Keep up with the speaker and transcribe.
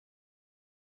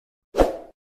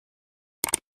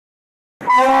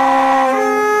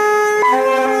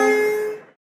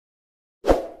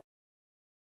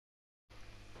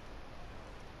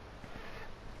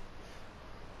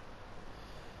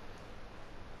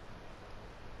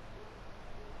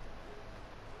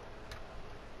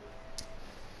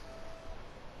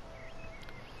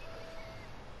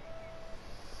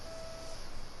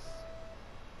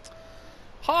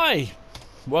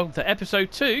Welcome to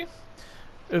episode 2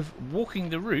 of Walking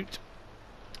the Route,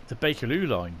 the Bakerloo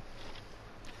line.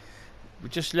 We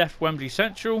just left Wembley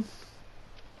Central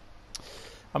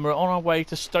and we're on our way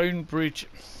to Stonebridge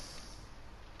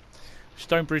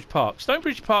Park.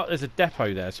 Stonebridge Park, there's a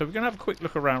depot there, so we're going to have a quick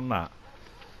look around that.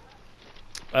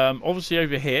 Obviously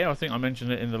over here, I think I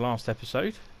mentioned it in the last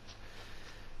episode,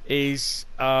 is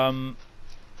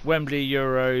Wembley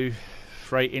Euro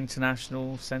Freight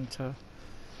International Centre.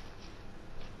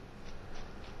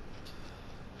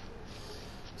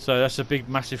 So that's a big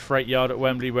massive freight yard at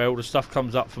Wembley where all the stuff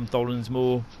comes up from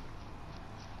Dolinsmore,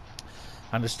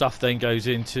 and the stuff then goes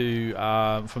into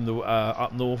from the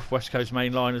up north West Coast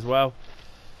Main Line as well.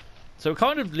 So we're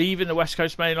kind of leaving the West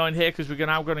Coast Main Line here because we're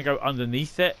now going to go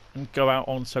underneath it and go out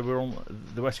on. So we're on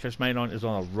the West Coast Main Line is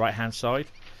on our right hand side.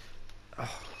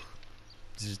 Oh,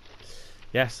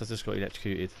 yes, I just got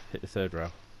electrocuted. Hit the third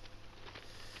rail.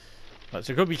 Right,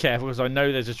 so got to be careful because I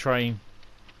know there's a train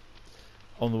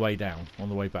on the way down. On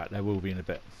the way back there will be in a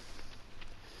bit.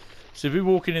 So if we're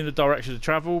walking in the direction of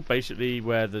travel, basically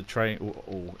where the train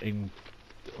or in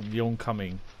the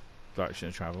oncoming direction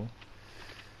of travel.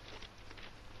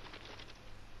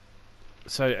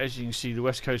 So as you can see, the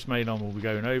West Coast Main Line will be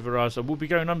going over us, and we'll be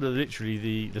going under literally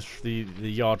the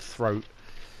yard throat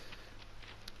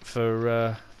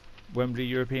for Wembley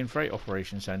European Freight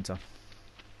Operations Centre,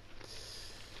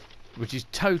 which is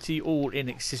totally all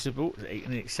inaccessible.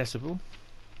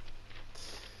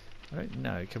 I don't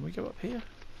know. Can we go up here?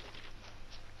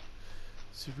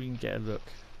 See if we can get a look.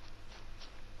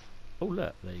 Oh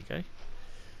look, there you go.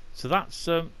 So that's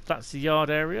the yard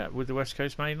area with the West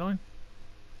Coast Main Line.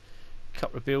 A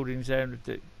couple of buildings there in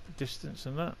the distance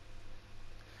and that.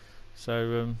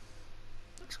 So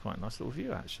that's quite a nice little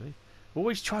view actually.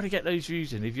 Always try to get those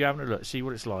views in if you haven't a look, see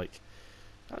what it's like.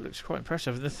 That looks quite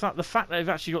impressive. And the fact that they've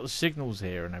actually got the signals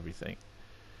here and everything,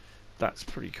 that's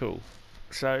pretty cool.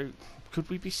 So could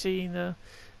we be seeing a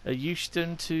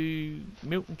Euston to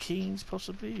Milton Keynes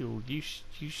possibly, or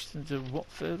Euston to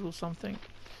Watford or something?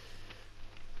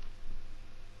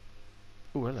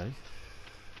 Oh, hello.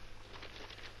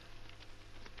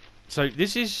 So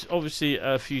this is obviously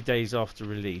a few days after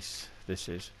release.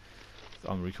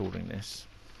 I'm recording this.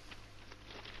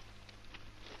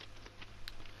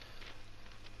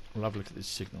 We'll have a look at this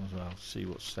signal as well, see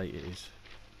what state it is.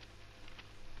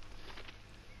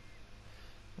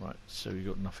 Right, so we've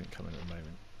got nothing coming at the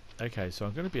moment. Okay, so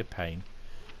I'm going to be a pain.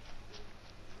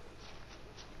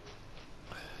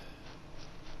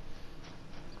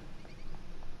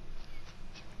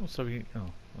 Also, I was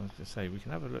going to say, we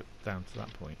can have a look down to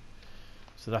that point.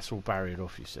 So that's all barriered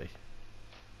off, you see.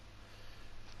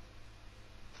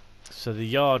 So the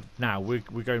yard now, we're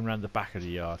going around the back of the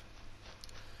yard.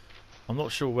 I'm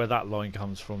not sure where that line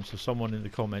comes from, so someone in the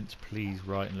comments, please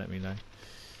write and let me know.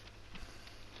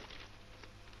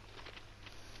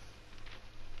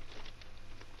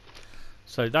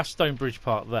 So that's Stonebridge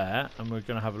Park there, and we're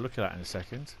going to have a look at that in a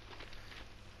second.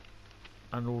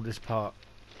 And all this part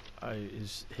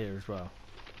is here as well.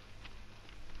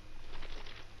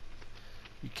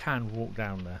 You can walk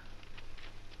down there.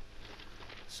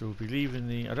 So we'll be leaving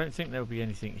the... I don't think there'll be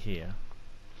anything here.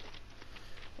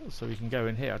 Oh, so we can go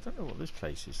in here. I don't know what this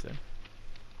place is then.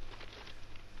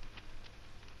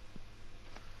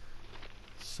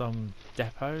 Some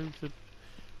depot?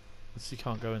 You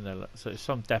can't go in there. So it's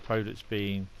some depot that's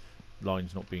being...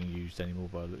 Line's not being used anymore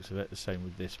by the looks of it. The same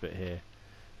with this bit here.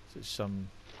 So it's some...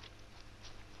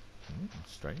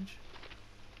 strange.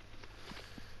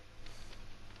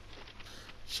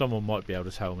 Someone might be able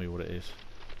to tell me what it is.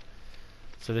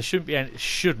 So there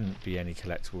shouldn't be any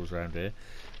collectibles around here.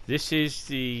 This is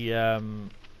the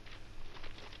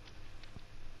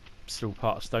still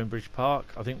part of Stonebridge Park.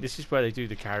 I think this is where they do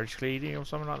the carriage cleaning or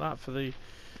something like that for the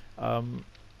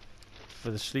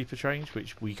sleeper trains,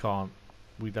 which we don't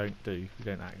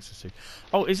access to.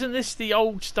 Oh, isn't this the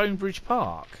old Stonebridge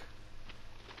Park?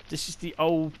 This is the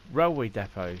old railway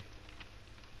depot,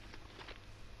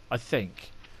 I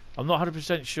think. I'm not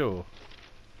 100% sure.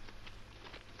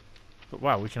 But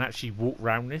wow, we can actually walk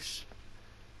round this.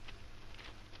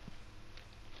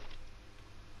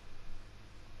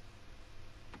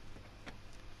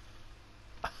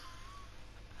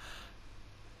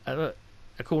 And look,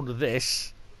 according to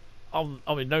this, I'm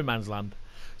in no man's land.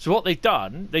 So what they've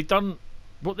done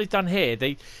here,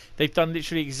 they've done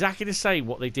literally exactly the same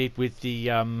what they did with the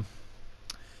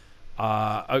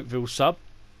Oakville sub.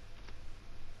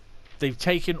 They've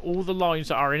taken all the lines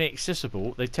that are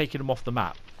inaccessible, they've taken them off the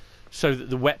map, so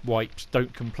that the wet wipes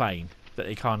don't complain that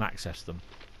they can't access them.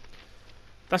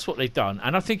 That's what they've done,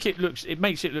 and I think it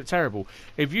makes it look terrible.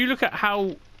 If you look at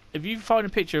how if you find a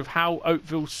picture of how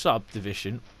Oakville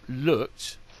subdivision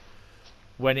looked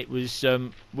when it was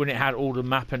when it had all the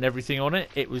map and everything on it,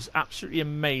 it was absolutely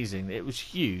amazing. It was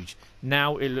huge.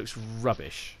 Now it looks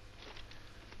rubbish.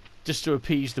 Just to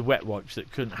appease the wet wipes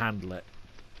that couldn't handle it.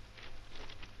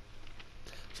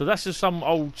 So that's just some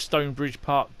old Stonebridge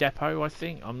Park depot, I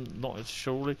think. I'm not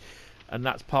sure. And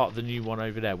that's part of the new one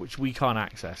over there, which we can't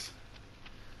access.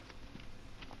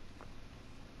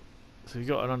 So you've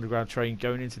got an underground train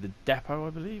going into the depot,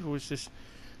 I believe, or is this...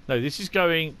 No, this is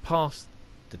going past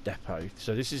the depot.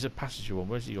 So this is a passenger one.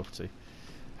 Where's he off to?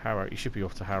 Harrow. He should be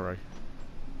off to Harrow.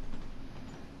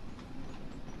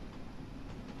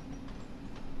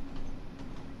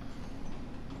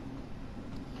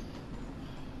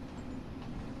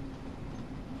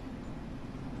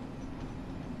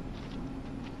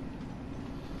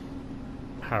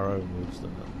 Harrow and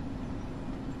Willsden.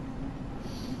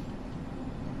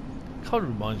 Kind of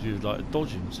reminds me of like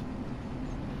Dodgems.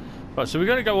 Right, so we're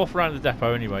going to go off around the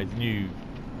depot anyway, the new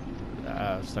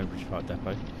Stonebridge Park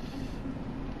depot.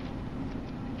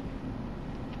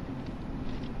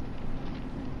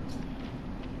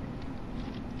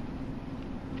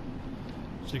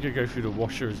 So you could go through the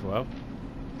washer as well.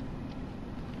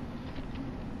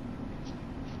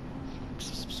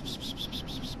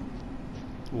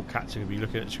 All cats are going to be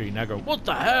looking at the screen now going, what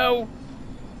the hell?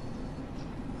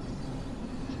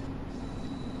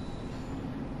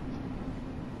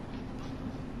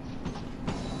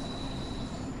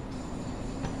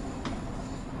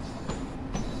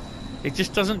 It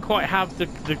just doesn't quite have the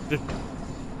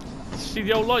see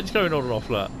the old lights going on and off,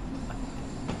 look.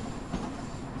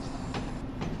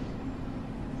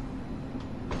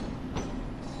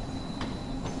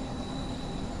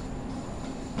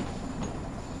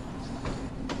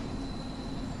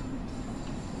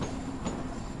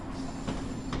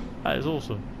 That is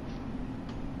awesome.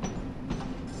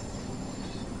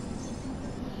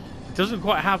 It doesn't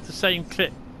quite have the same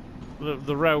clip,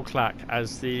 the rail clack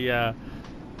as the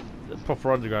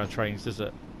proper underground trains, does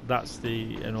it? That's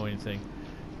the annoying thing.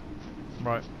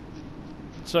 Right.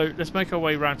 So let's make our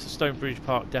way round to Stonebridge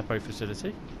Park depot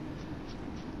facility.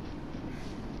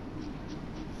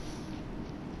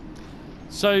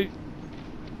 So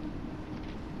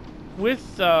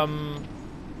with the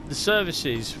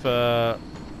services for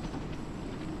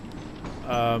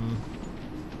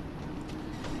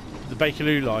the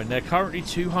Bakerloo line, there are currently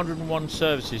 201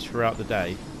 services throughout the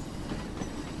day.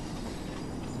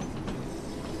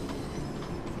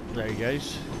 There he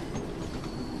goes.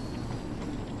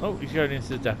 Oh, he's going into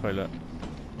the depot, look.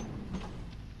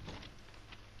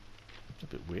 It's a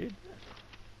bit weird.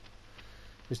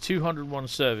 There's 201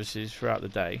 services throughout the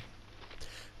day,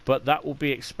 but that will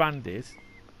be expanded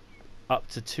up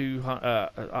to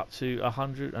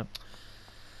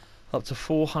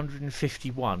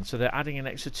 451. So they're adding an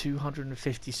extra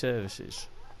 250 services.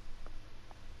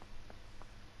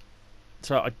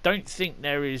 So I don't think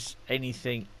there is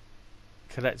anything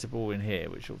collectible in here,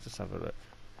 which we'll just have a look.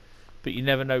 But you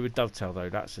never know with Dovetail, though.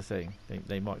 That's the thing.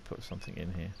 They might put something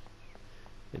in here.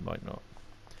 They might not.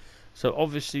 So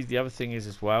obviously the other thing is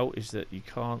as well is that you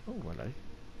can't... Oh, hello.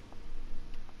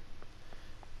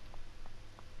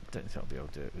 I don't think I'll be able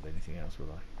to do it with anything else,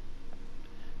 will I?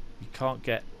 You can't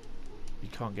get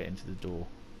into the door.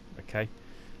 Okay.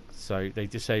 So they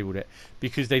disabled it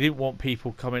because they didn't want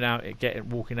people coming out,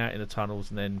 walking out in the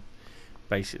tunnels and then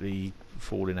basically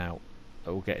falling out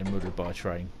or getting murdered by a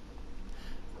train.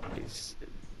 It's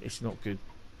not good.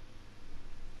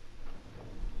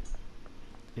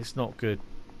 It's not good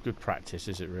practice,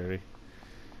 is it really?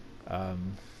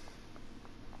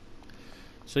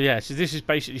 So yeah, so this is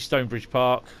basically Stonebridge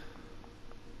Park,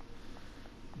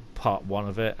 part one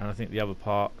of it, and I think the other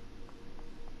part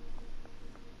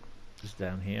is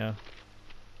down here.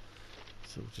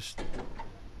 So just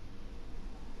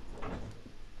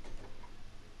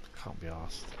can't be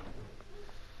asked.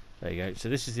 There you go. So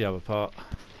this is the other part.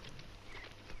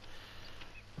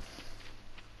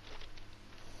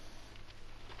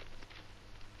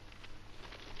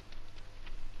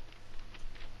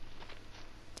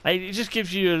 It just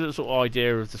gives you a sort of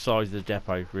idea of the size of the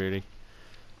depot, really.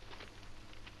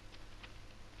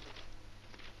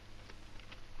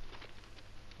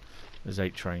 There's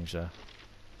 8 trains there.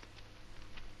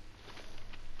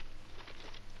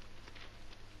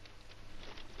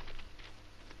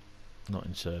 Not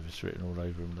in service written all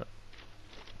over them.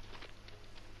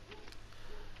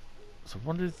 So I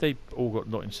wonder if they all got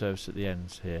not in service at the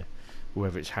ends here,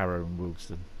 whether it's Harrow and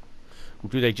Willsden. Or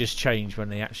do they just change when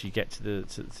they actually get to the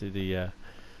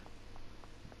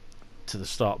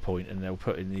start point, and they'll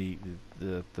put in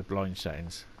the blind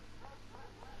settings?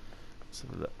 Let's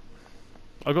have a look.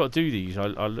 I've got to do these. I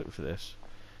look for this.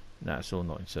 No, it's all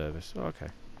not in service. Oh, okay.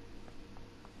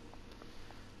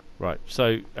 Right.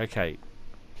 So okay.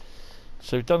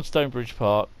 So we've done Stonebridge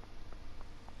Park.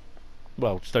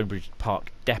 Well, Stonebridge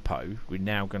Park Depot. We're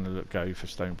now going to go for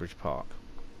Stonebridge Park.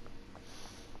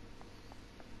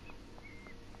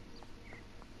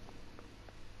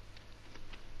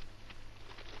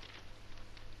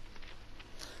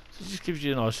 So it just gives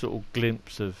you a nice little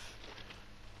glimpse of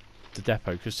the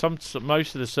depot, because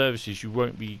most of the services you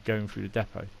won't be going through the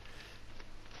depot.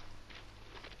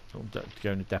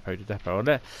 Going to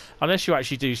depot unless you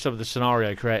actually do some of the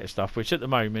scenario creator stuff, which at the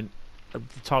moment, at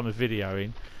the time of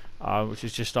videoing, which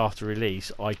is just after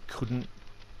release, I can't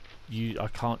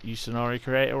use scenario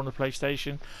creator on the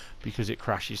PlayStation because it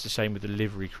crashes. The same with the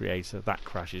livery creator, that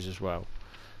crashes as well.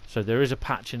 So there is a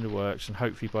patch in the works, and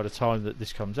hopefully by the time that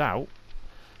this comes out,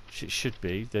 which it should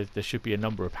be, there should be a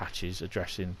number of patches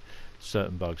addressing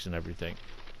certain bugs and everything,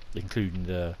 including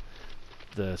the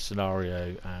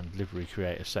scenario and livery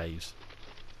creator saves.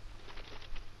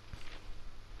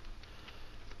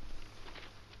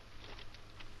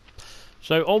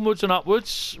 So onwards and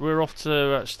upwards, we're off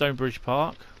to Stonebridge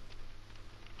Park.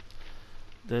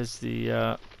 There's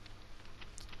the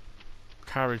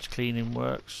carriage cleaning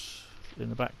works in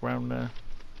the background there.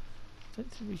 I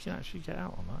don't think we can actually get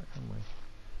out on that, can we?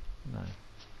 No.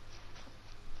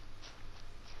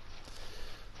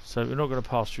 So we're not going to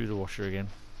pass through the washer again.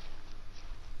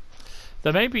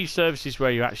 There may be services where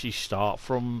you actually start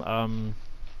from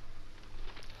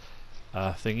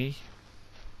thingy.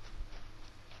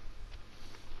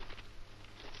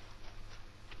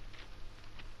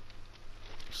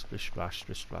 Splish splash,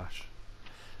 splish splash.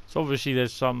 So obviously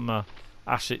there's some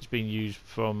assets being used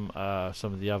from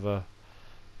some of the other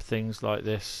things like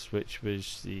this, which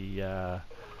was the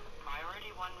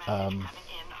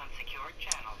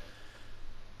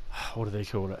what do they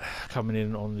call it? Coming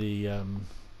in on the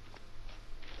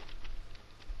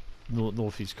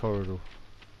northeast corridor.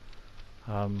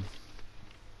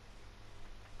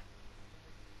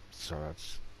 Sorry,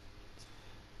 that's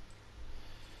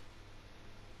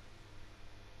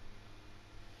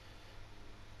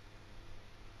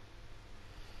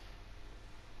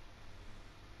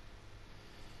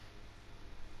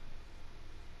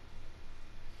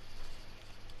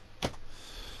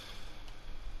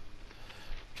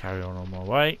carry on my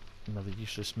way. Another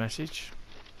useless message.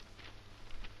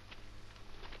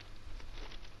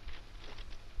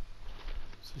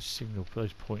 So signal,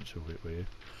 those points are a bit weird.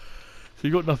 So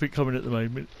you've got nothing coming at the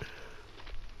moment.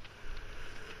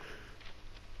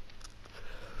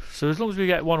 So as long as we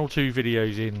get 1 or 2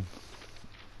 videos in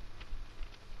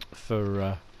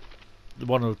for the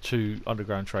 1 or 2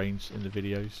 underground trains in the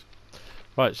videos.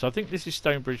 Right, so I think this is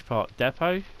Stonebridge Park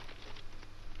Depot.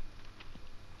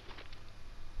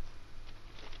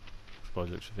 By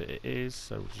the looks of it, it is.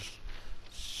 So we'll just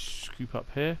scoop up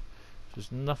here. There's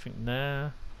nothing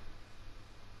there.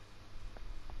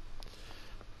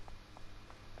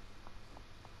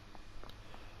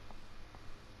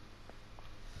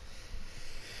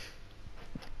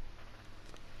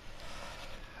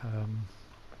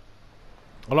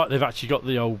 I like they've actually got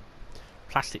the old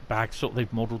plastic bag, sort of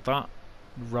they've modelled that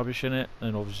rubbish in it,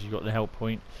 and obviously you've got the help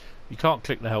point. You can't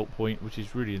click the help point, which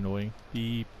is really annoying.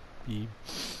 Beep, beep.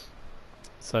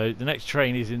 So the next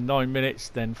train is in 9 minutes,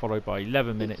 then followed by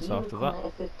 11 minutes after that.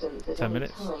 10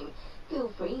 minutes. Feel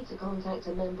free to contact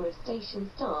a member of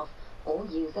station staff or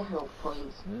use a help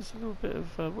point. There's a little bit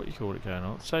of what you call it going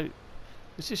on. So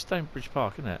this is Stonebridge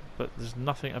Park, isn't it? But there's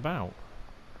nothing about.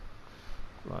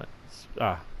 Right.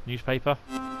 Newspaper.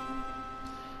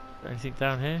 Anything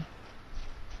down here?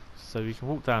 So we can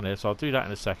walk down here. So I'll do that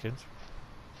in a second.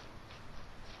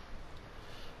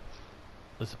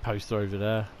 There's a poster over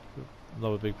there.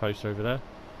 Another big poster over there.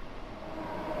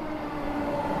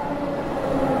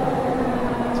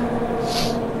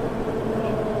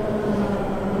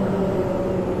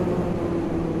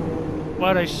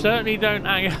 Well, they certainly don't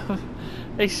hang.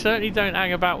 They certainly don't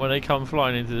hang about when they come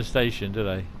flying into the station, do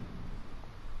they?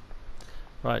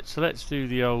 Right, so let's do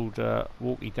the old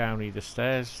walkie downy the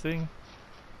stairs thing.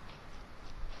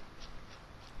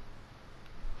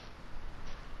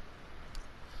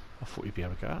 I thought you'd be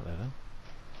able to go out there then.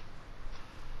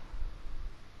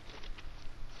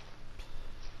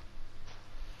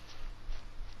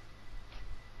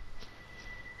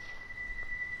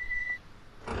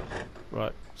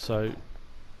 Right, so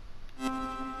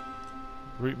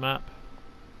route map,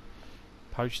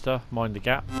 poster, mind the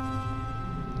gap.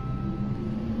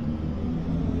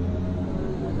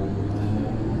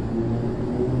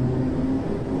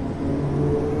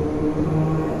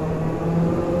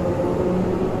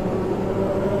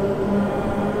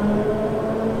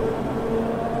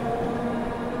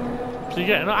 So you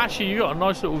get actually you got a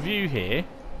nice little view here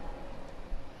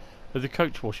of the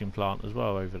coach washing plant as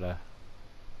well over there.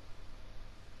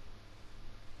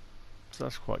 So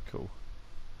that's quite cool.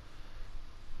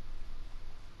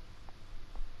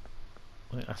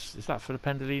 I think is that for the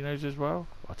Pendolinos as well?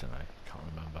 I don't know, can't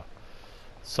remember.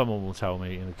 Someone will tell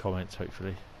me in the comments,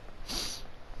 hopefully. There's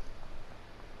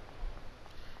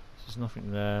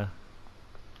nothing there.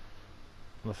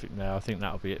 Nothing there. I think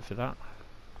that'll be it for that.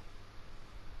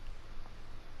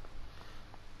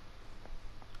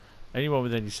 Anyone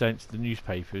with any sense, the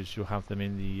newspapers, you'll have them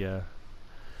in the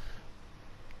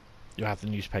you'll have the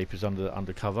newspapers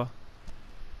under cover.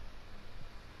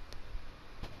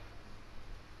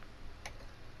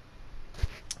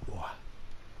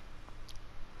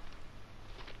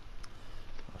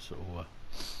 That's a little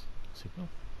signal.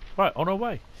 Right, on our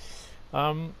way.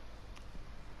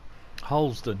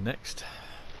 Willsden next.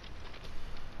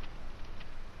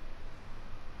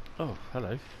 Oh,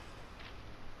 hello.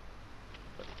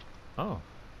 Oh.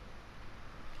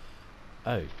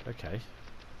 Oh, okay.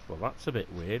 Well, that's a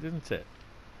bit weird, isn't it?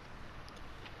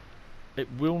 It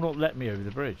will not let me over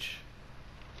the bridge.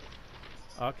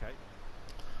 Okay.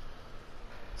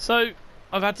 So,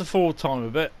 I've had to forward time a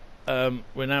bit.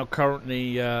 We're now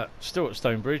currently still at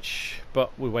Stonebridge,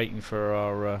 but we're waiting for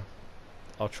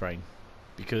our train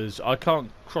because I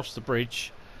can't cross the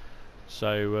bridge.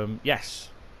 So, yes.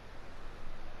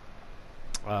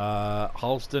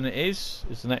 Willsden it is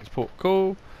the next port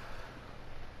call.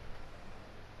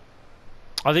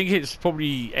 I think it's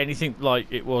probably anything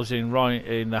like it was in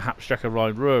the Hauptstrecke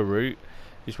Rhein-Ruhr route,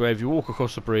 is where if you walk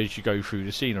across the bridge you go through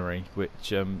the scenery,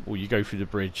 which or you go through the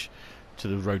bridge to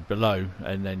the road below,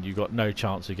 and then you got no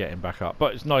chance of getting back up.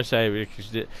 But it's a nice area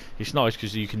because it's nice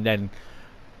because you can then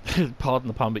pardon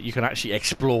the pun, but you can actually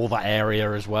explore that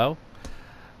area as well.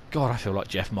 God, I feel like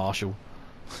Jeff Marshall.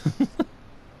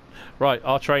 Right,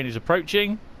 our train is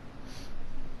approaching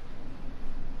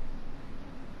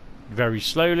very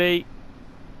slowly.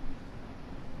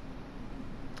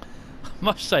 I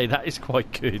must say that is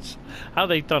quite good how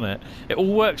they've done it. It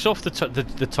all works off the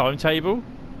timetable.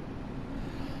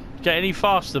 Get any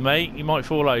faster, mate, you might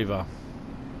fall over.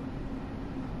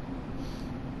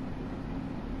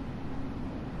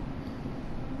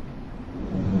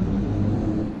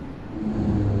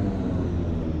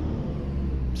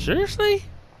 Seriously?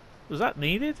 Was that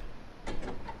needed?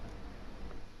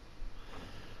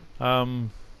 Do I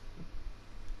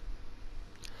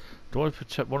want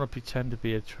to pretend to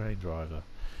be a train driver?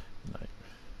 No.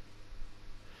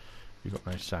 You've got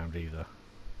no sound either.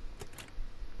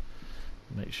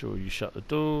 Make sure you shut the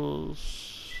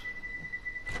doors.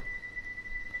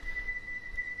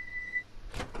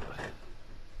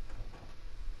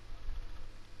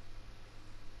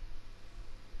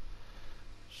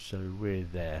 So we're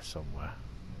there somewhere.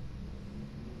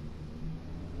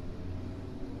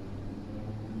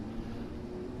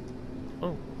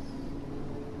 Oh.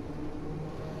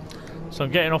 So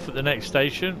I'm getting off at the next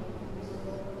station.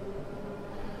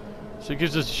 So it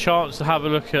gives us a chance to have a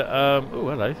look at oh,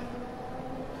 hello.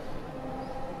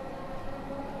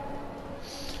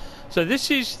 So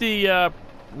this is the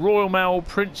Royal Mail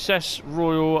Princess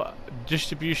Royal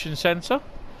Distribution Centre,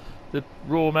 the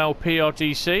Royal Mail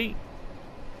PRDC,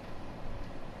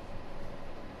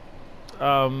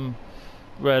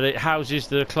 where it houses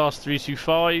the Class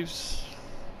 325s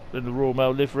and the Royal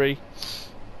Mail livery.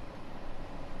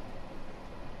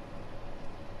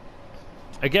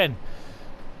 Again,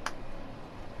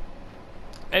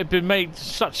 it'd been made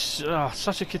such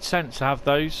a good sense to have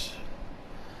those.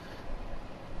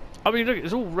 I mean, look,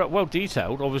 it's all well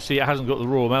detailed. Obviously, it hasn't got the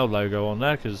Royal Mail logo on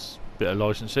there because bit of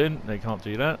licensing, they can't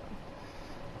do that.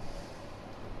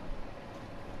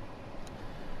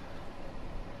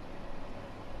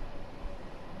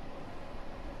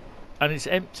 And it's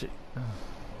empty.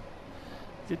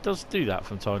 It does do that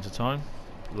from time to time.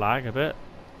 Lag a bit.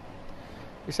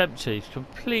 It's empty. It's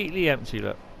completely empty,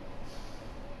 look.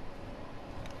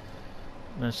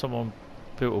 And then someone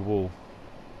built a wall.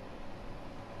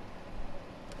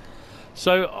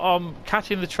 So I'm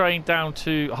catching the train down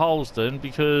to Willsden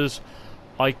because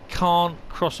I can't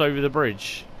cross over the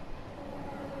bridge.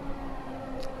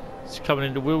 It's coming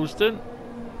into Willsden.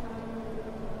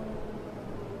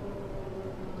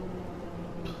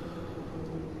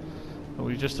 And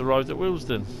we just arrived at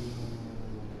Willsden.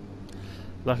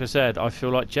 Like I said, I feel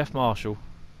like Jeff Marshall.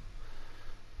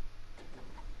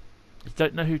 If you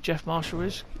don't know who Jeff Marshall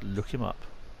is, look him up.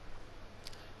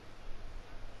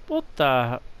 What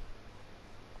the...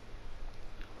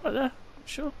 Right there, I'm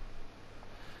sure.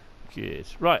 Good.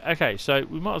 Right, okay, so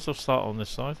we might as well start on this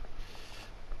side.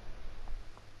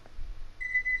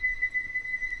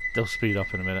 They'll speed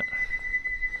up in a minute.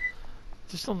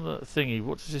 Just on the thingy,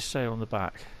 what does this say on the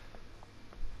back?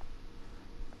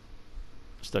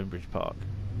 Stonebridge Park.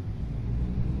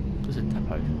 There's a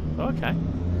depot. Oh, okay.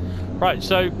 Right,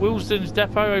 so Willsden's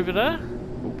depot over there.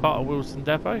 Or part of Willsden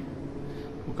depot.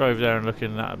 We'll go over there and look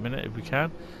in that a minute if we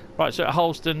can. Right, so at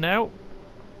Halston now.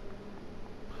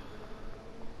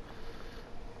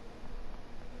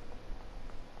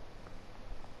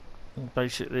 And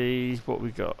basically, what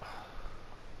we got?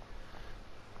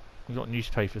 We've got a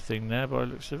newspaper thing there by the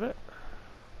looks of it.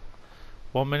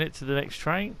 1 minute to the next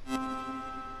train.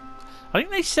 I think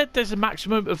they said there's a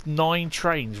maximum of 9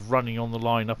 trains running on the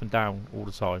line up and down all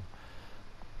the time.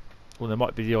 Well, there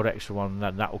might be the odd extra one, and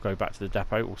then that will go back to the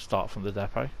depot, or start from the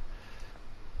depot.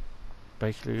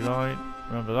 Bakerloo line,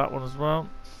 remember that one as well.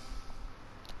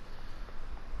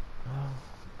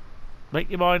 Make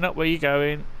your mind up where you're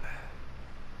going.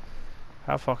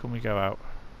 How far can we go out?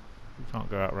 We can't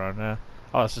go out around there.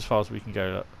 Oh, that's as far as we can go.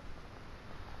 Look.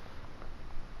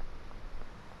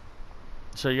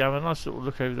 So you have a nice little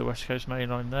look over the West Coast Main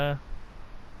Line there.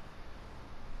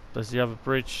 There's the other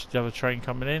bridge, the other train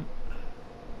coming in.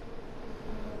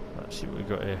 Let's see what we've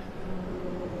got here.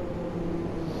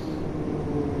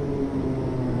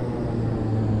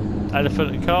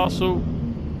 Elephant and Castle.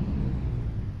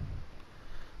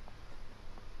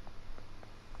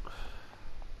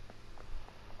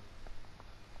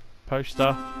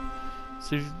 Poster.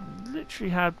 So you've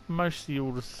literally had mostly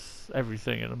all this,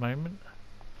 everything at the moment.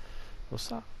 What's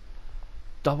that?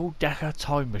 Double Decker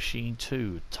Time Machine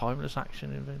 2. Timeless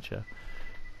action adventure.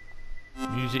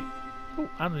 Music. Oh,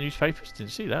 and the newspapers.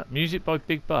 Didn't see that. Music by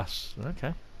Big Bus.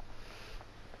 Okay.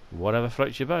 Whatever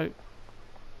floats your boat.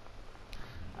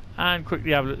 And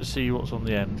quickly have a look to see what's on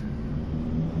the end.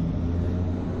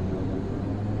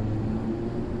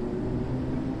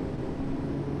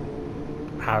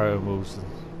 Harrow and Willsden.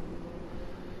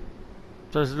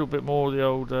 So there's a little bit more of the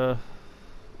old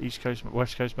East Coast,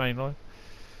 West Coast Main Line.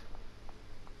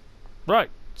 Right,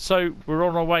 so we're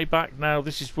on our way back now.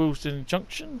 This is Willsden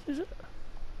Junction, is it?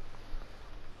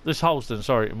 This is Halston,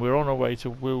 sorry, and we're on our way to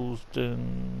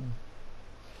Willsden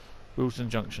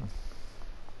Junction.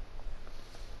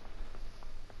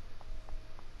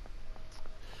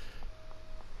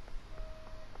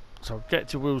 So I'll get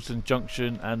to Willsden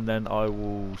Junction and then I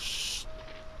will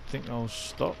think I'll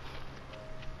stop.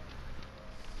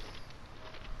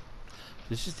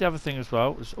 This is the other thing as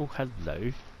well. It's, oh,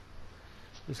 hello.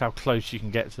 This is how close you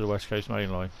can get to the West Coast Main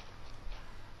Line.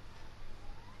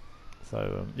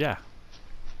 So, yeah.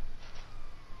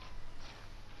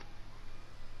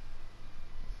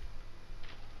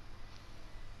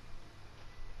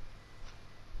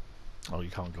 Oh, you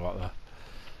can't go up there.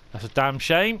 That's a damn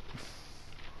shame.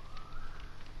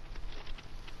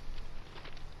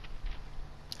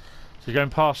 So you're going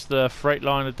past the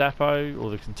Freightliner depot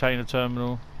or the container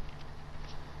terminal.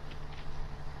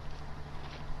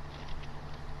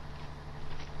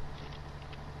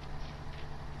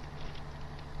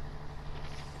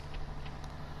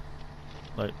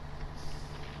 Like,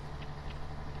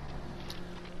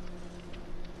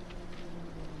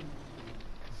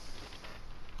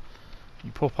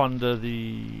 you pop under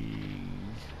the,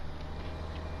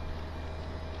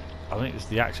 I think it's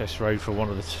the access road for one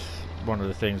of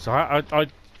the things. I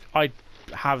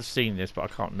have seen this, but I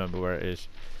can't remember where it is.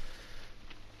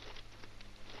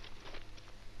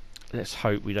 Let's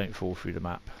hope we don't fall through the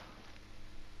map.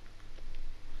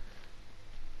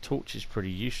 Torch is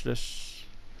pretty useless.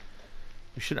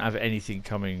 We shouldn't have anything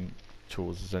coming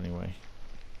towards us anyway.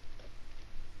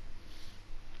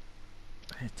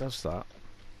 It does that.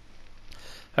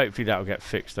 Hopefully that will get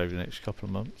fixed over the next couple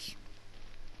of months.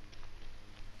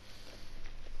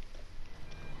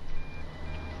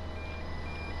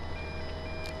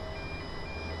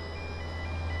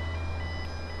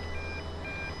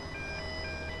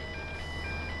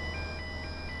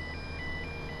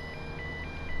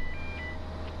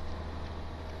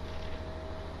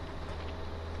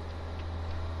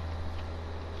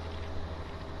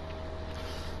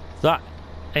 That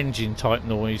engine type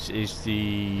noise is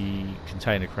the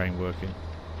container crane working.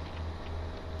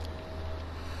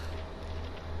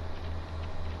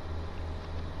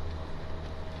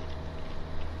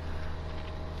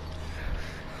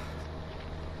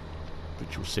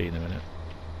 Which you'll see in a minute.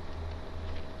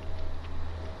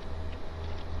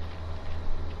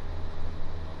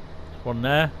 One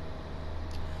there.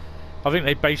 I think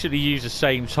they basically use the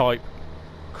same type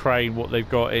crane what they've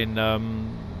got in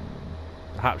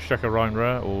Hauptstrecke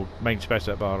Rhein-Ruhr, or Main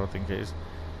Spessartbahn, I think it is.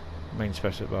 Main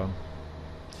Spessartbahn.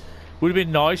 Would have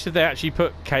been nice if they actually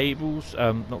put cables,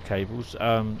 not cables,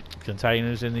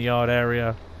 containers in the yard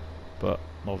area, but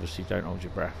Obviously, don't hold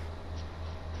your breath.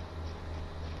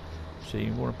 So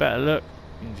you want a better look,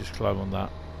 you can just climb on that.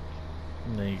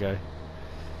 And there you go.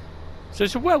 So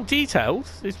it's well detailed.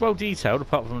 It's well detailed,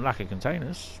 apart from lack of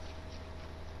containers.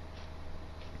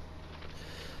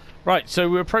 Right, so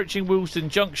we're approaching Willsden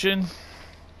Junction.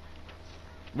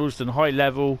 Willsden High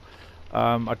Level.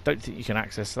 I don't think you can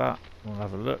access that. We'll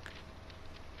have a look.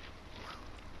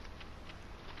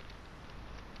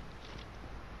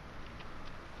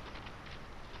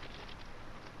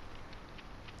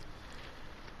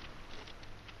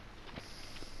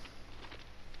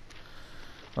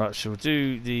 Right, so we'll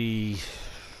do the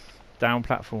down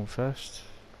platform first.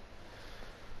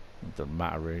 It doesn't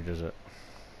matter really, does it?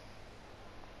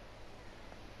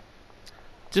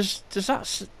 Does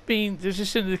that mean, does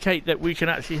this indicate that we can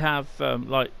actually have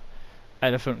like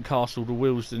Elephant and Castle to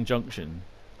Willsden Junction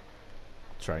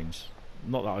trains?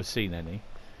 Not that I've seen any.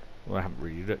 Well, I haven't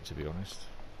really looked, to be honest.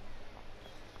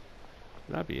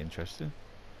 That'd be interesting.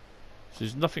 So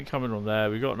there's nothing coming on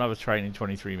there. We've got another train in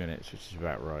 23 minutes, which is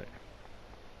about right.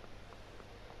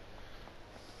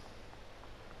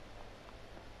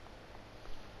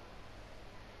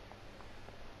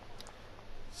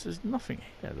 So there's nothing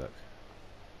here, look.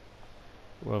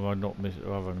 Or have I not missed it?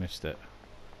 Or have I missed it?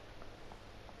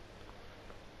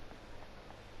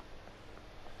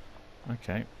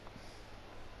 Okay.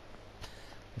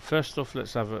 First off,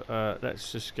 let's have a.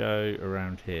 Let's just go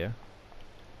around here.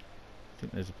 I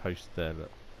think there's a post there. Look.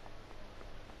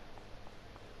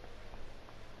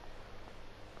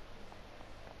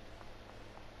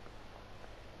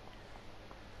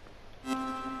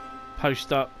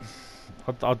 Post up.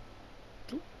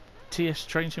 TS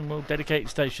Train World dedicated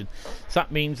station. So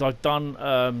that means I've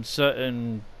done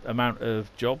certain amount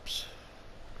of jobs.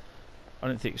 I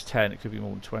don't think it's 10, it could be more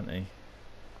than 20.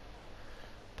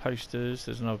 Posters,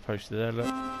 there's another poster there,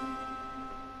 look.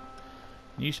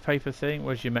 Newspaper thing,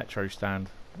 where's your metro stand?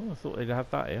 Oh, I thought they'd have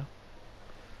that here.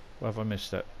 Or have I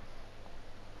missed it?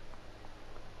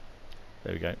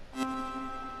 There we go.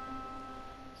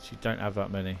 So you don't have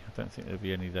that many. I don't think there'll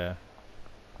be any there.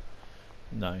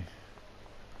 No.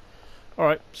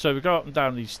 Alright, so we go up and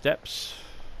down these steps.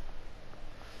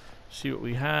 See what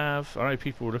we have. I know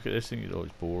people will look at this thinking, oh,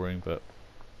 it's boring, but,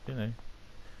 you know.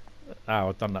 Oh,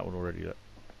 I've done that one already, look.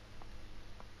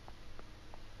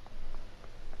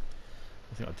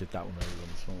 I think I did that one earlier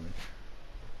this morning.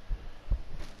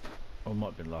 Or it might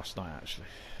have been last night, actually.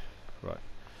 Right.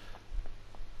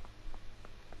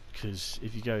 Because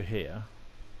if you go here...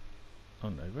 Oh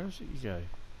no, where is it you go?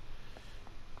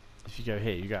 If you go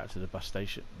here, you go out to the bus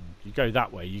station. You go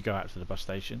that way, you go out to the bus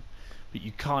station, but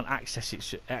you can't access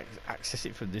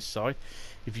it from this side.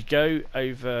 If you go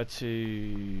over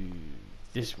to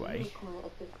this way, If you require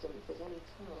assistance at any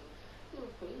time, feel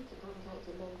free to contact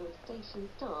a member of station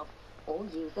staff or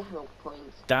use the help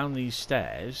point. down these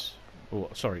stairs, or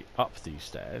sorry, up these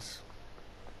stairs.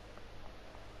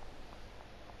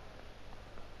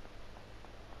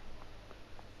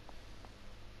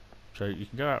 So you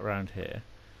can go out around here.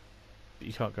 But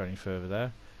you can't go any further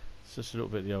there. It's just a little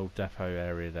bit of the old depot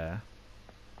area there.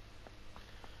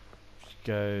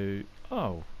 Go.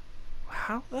 Oh,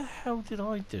 how the hell did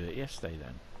I do it yesterday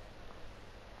then?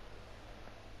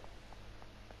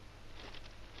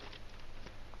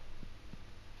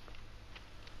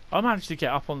 I managed to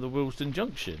get up on the Willsden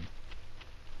Junction.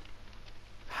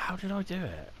 How did I do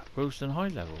it? Willsden High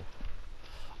Level.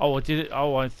 Oh, I did it.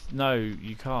 Oh, no,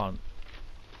 you can't.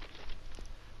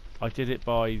 I did it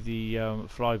by the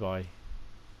flyby,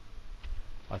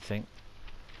 I think.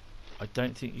 I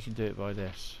don't think you can do it by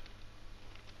this.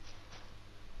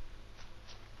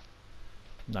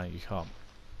 No, you can't.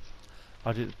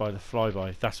 I did it by the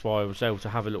flyby. That's why I was able to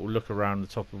have a little look around the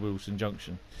top of Willsden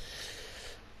Junction.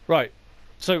 Right.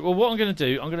 So, well, what I'm going to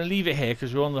do, I'm going to leave it here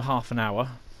because we're on the half an hour.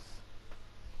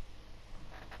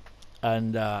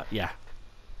 And, yeah.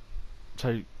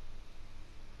 So...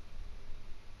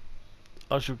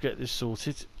 I shall get this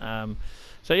sorted.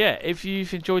 So yeah, if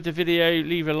you've enjoyed the video,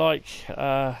 leave a like,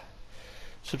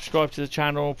 subscribe to the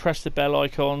channel, press the bell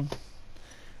icon,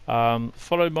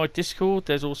 follow my Discord.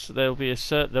 There'll be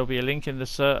a link in the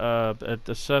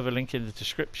server link in the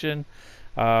description.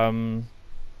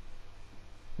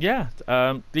 Yeah,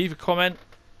 leave a comment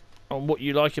on what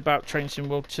you like about Train Sim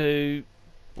World 2,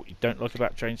 what you don't like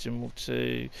about Train Sim World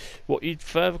 2, what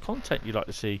further content you'd like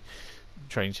to see.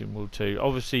 Train Sim World 2.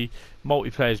 Obviously,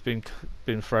 multiplayer's been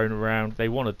thrown around. They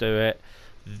want to do it.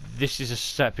 This is a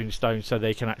stepping stone so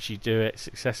they can actually do it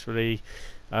successfully.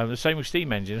 The same with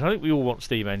Steam engines. I think we all want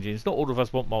Steam engines. Not all of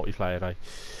us want multiplayer though.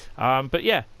 But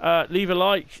yeah, leave a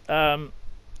like.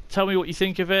 Tell me what you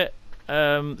think of it.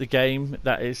 The game,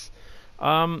 that is.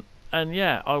 And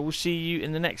yeah, I will see you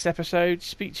in the next episode.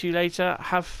 Speak to you later.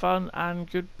 Have fun and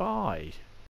goodbye.